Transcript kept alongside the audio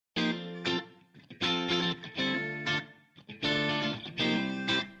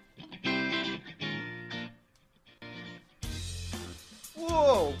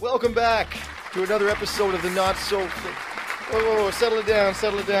Whoa, welcome back to another episode of the Not So... Whoa, settle it down,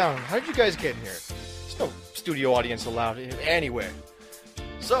 settle it down. How did you guys get in here? There's no studio audience allowed anyway.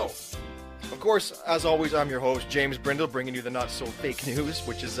 So, of course, as always, I'm your host, James Brindle, bringing you the Not So Fake News,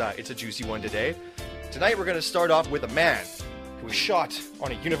 which is, it's a juicy one today. Tonight we're going to start off with a man who was shot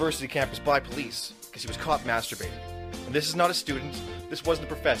on a university campus by police because he was caught masturbating. And this is not a student, this wasn't a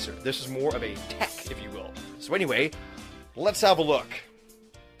professor, this is more of a tech, if you will. So anyway, let's have a look.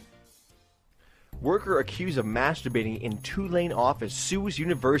 Worker accused of masturbating in Tulane office sues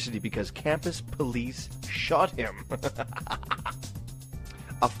university because campus police shot him.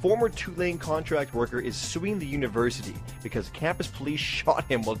 A former Tulane contract worker is suing the university because campus police shot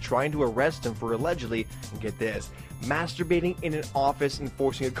him while trying to arrest him for allegedly, and get this, masturbating in an office and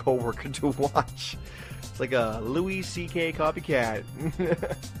forcing a coworker to watch. It's like a Louis C.K. copycat.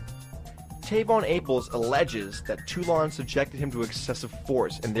 Tavon Aples alleges that Tulane subjected him to excessive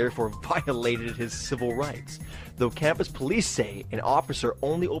force and therefore violated his civil rights, though campus police say an officer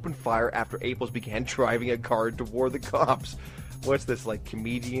only opened fire after Aples began driving a car toward the cops. What's this, like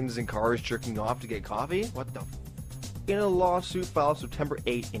comedians in cars jerking off to get coffee? What the In a lawsuit filed September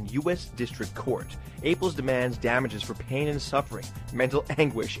 8 in U.S. District Court, Aples demands damages for pain and suffering, mental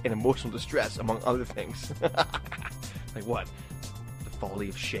anguish, and emotional distress, among other things. Like what? The folly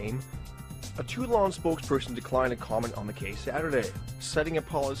of shame? A Tulane spokesperson declined to comment on the case Saturday, citing a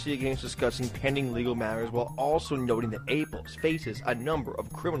policy against discussing pending legal matters while also noting that Aples faces a number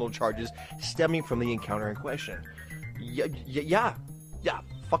of criminal charges stemming from the encounter in question. Yeah,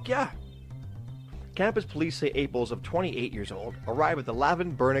 fuck yeah. Campus police say Aples, of 28 years old, arrived at the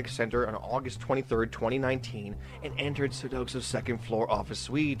Lavin Burnick Center on August 23, 2019, and entered Sudoku's second-floor office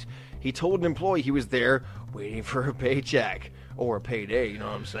suite. He told an employee he was there waiting for a paycheck. Or a payday, you know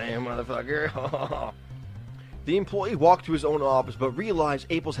what I'm saying, motherfucker? The employee walked to his own office, but realized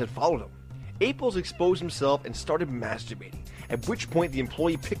Aples had followed him. Aples exposed himself and started masturbating, at which point the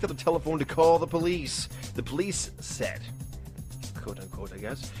employee picked up the telephone to call the police. The police said, quote-unquote, I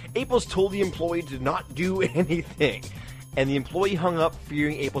guess, Aples told the employee to not do anything, and the employee hung up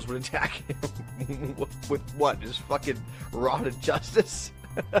fearing Aples would attack him. With what? His fucking rod of justice?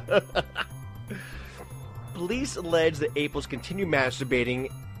 Police allege that Aples continued masturbating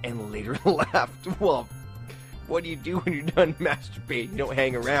and later left. Well, what do you do when you're done masturbating? You don't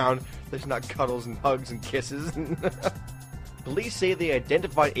hang around. There's not cuddles and hugs and kisses. Police say they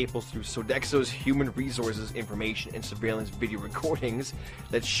identified Aples through Sodexo's human resources information and surveillance video recordings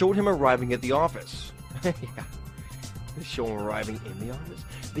that showed him arriving at the office. Yeah, they show him arriving in the office.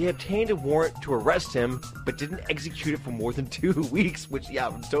 They obtained a warrant to arrest him, but didn't execute it for more than 2 weeks, which,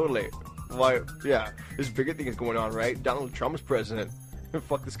 yeah, totally. Why, yeah, there's bigger things going on, right? Donald Trump's president.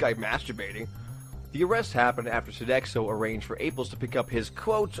 Fuck this guy masturbating. The arrest happened after Sodexo arranged for Aples to pick up his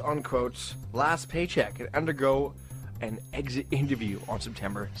quote-unquote last paycheck and undergo an exit interview on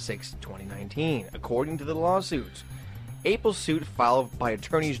September 6, 2019, according to the lawsuit. Aples' suit, filed by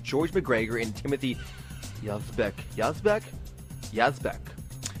attorneys George McGregor and Timothy Yazbek,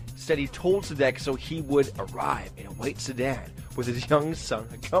 said he told Sodexo he would arrive in a white sedan with his young son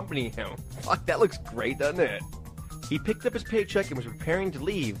accompanying him. Fuck, that looks great, doesn't it? He picked up his paycheck and was preparing to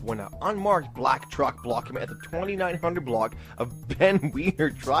leave when an unmarked black truck blocked him at the 2900 block of Ben Wiener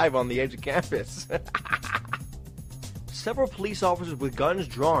Drive on the edge of campus. Several police officers with guns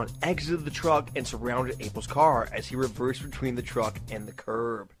drawn exited the truck and surrounded Aples' car as he reversed between the truck and the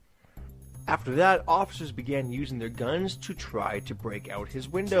curb. After that, officers began using their guns to try to break out his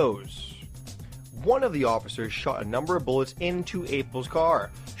windows. One of the officers shot a number of bullets into Aples' car,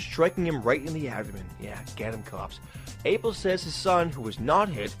 striking him right in the abdomen. Yeah, get him, cops. Aples says his son, who was not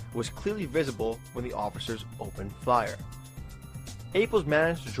hit, was clearly visible when the officers opened fire. Aples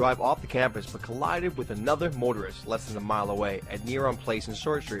managed to drive off the campus but collided with another motorist less than a mile away at Neron Place in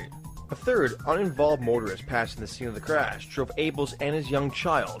Short Street. A third, uninvolved motorist passing the scene of the crash drove Aples and his young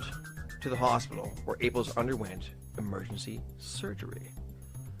child to the hospital, where Aples underwent emergency surgery.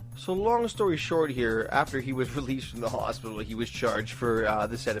 So long story short here, after he was released from the hospital, he was charged for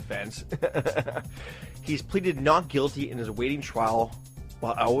the said offense. He's pleaded not guilty and is awaiting trial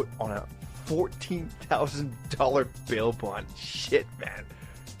while out on a $14,000 bail bond. Shit, man.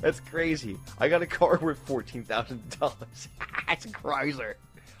 That's crazy. I got a car worth $14,000. That's a Chrysler.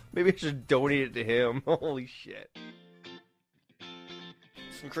 Maybe I should donate it to him. Holy shit.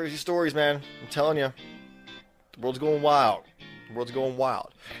 Some crazy stories, man. I'm telling you. The world's going wild. The world's going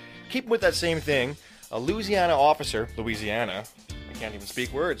wild. Keeping with that same thing, a Louisiana officer, I can't even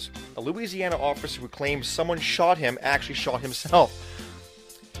speak words. A Louisiana officer who claims someone shot him actually shot himself.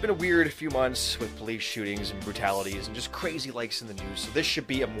 been a weird few months with police shootings and brutalities and just crazy likes in the news, so this should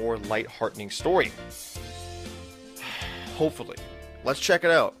be a more light-heartening story. Hopefully. Let's check it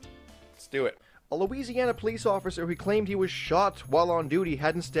out. Let's do it. A Louisiana police officer who claimed he was shot while on duty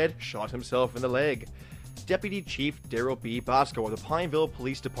had instead shot himself in the leg. Deputy Chief Daryl B. Basco of the Pineville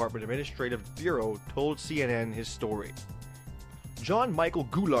Police Department Administrative Bureau told CNN his story. John Michael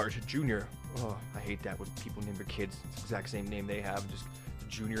Goulart Jr. Oh, I hate that when people name their kids it's the exact same name they have, just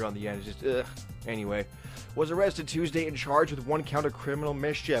junior on the end. It's just, ugh. Anyway, was arrested Tuesday and charged with 1 count of criminal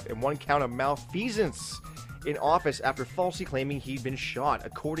mischief and 1 count of malfeasance in office after falsely claiming he'd been shot,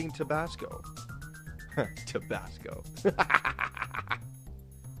 according to Basco. Tabasco.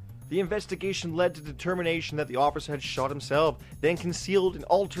 The investigation led to determination that the officer had shot himself, then concealed and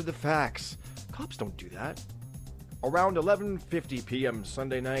altered the facts. Cops don't do that. Around 11:50 p.m.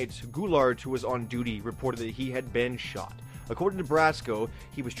 Sunday night, Goulart, who was on duty, reported that he had been shot. According to Brasco,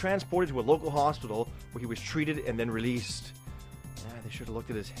 he was transported to a local hospital where he was treated and then released. They should have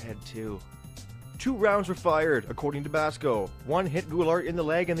looked at his head too. 2 rounds were fired, according to Basco. 1 hit Goulart in the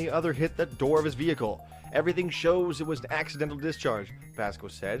leg and the other hit the door of his vehicle. Everything shows it was an accidental discharge, Basco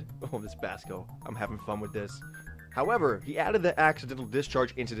said. Oh, this Basco. I'm having fun with this. However, he added that accidental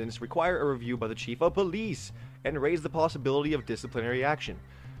discharge incidents require a review by the chief of police and raised the possibility of disciplinary action.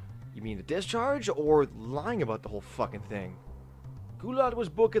 You mean the discharge or lying about the whole fucking thing? Goulart was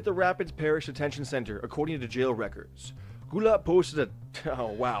booked at the Rapids Parish Detention Center, according to jail records. Goulart posted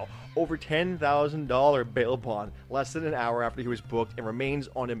over $10,000 bail bond less than an hour after he was booked and remains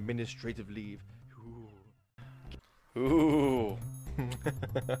on administrative leave. Ooh.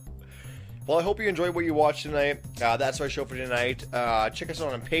 Well, I hope you enjoyed what you watched tonight. That's our show for tonight. Check us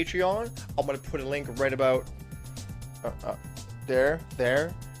out on Patreon. I'm going to put a link right about there.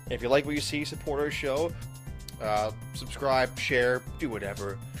 And if you like what you see, support our show. Subscribe, share, do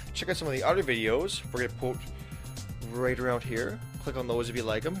whatever. Check out some of the other videos. We're going to put right around here. Click on those if you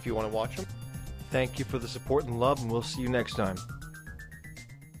like them, if you want to watch them. Thank you for the support and love, and we'll see you next time.